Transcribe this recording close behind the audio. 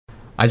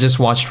I just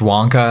watched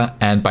Wonka,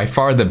 and by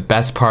far the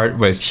best part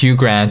was Hugh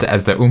Grant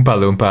as the Oompa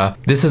Loompa.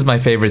 This is my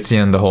favorite scene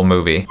in the whole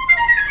movie.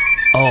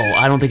 Oh,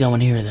 I don't think I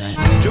want to hear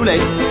that. Too late.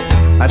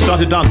 I've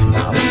started dancing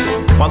now.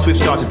 Once we've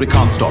started, we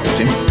can't stop, you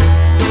see?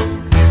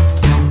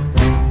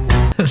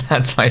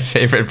 That's my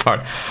favorite part.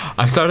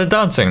 I've started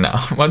dancing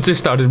now. Once we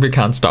started, we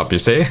can't stop, you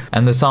see?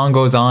 And the song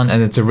goes on,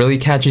 and it's a really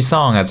catchy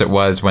song as it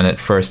was when it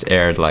first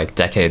aired like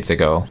decades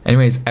ago.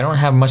 Anyways, I don't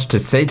have much to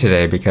say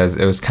today because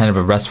it was kind of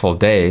a restful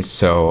day,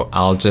 so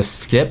I'll just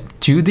skip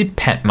to the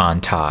pet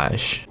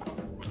montage.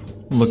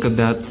 Look at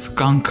that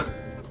skunk.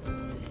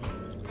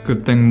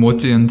 Good thing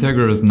Mochi and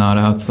Tigger is not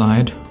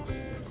outside.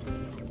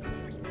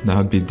 That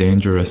would be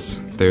dangerous.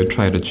 They would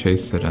try to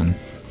chase it and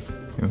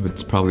it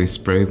would probably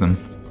spray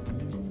them.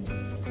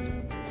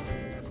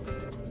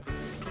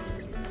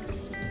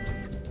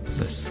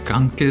 The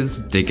skunk is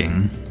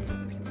digging.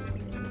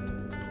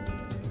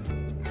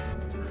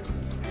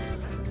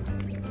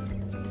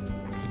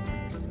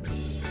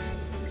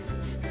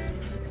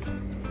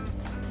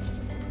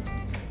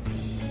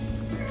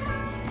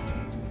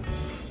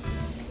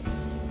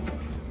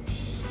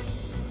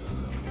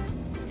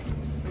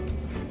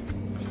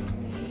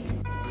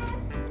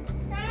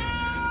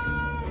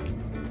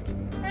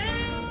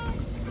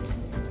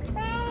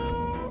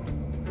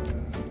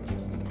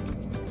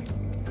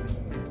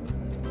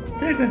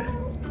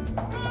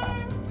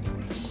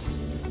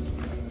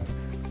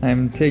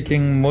 I'm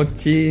taking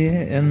Mochi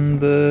in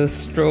the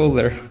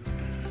stroller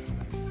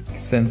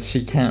since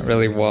she can't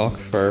really walk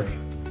for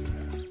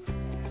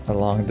a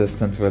long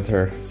distance with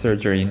her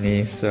surgery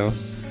knee, so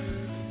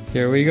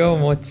here we go,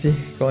 Mochi,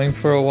 going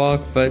for a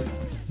walk, but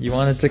you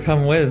wanted to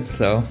come with,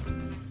 so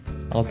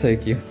I'll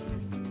take you.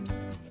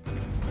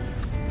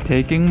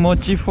 Taking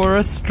Mochi for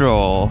a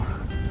stroll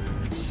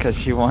because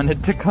she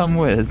wanted to come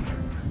with.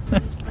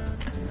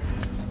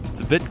 It's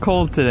a bit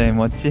cold today,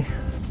 Mochi.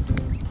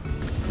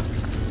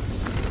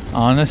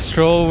 On a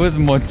stroll with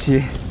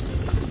Mochi.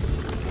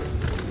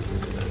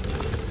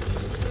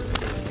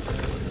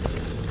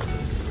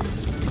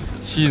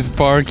 She's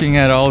barking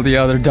at all the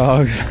other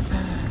dogs,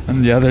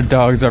 and the other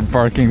dogs are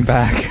barking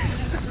back.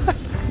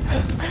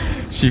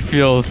 She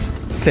feels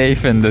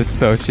safe in this,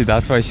 so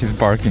that's why she's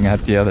barking at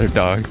the other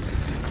dogs.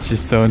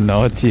 She's so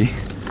naughty.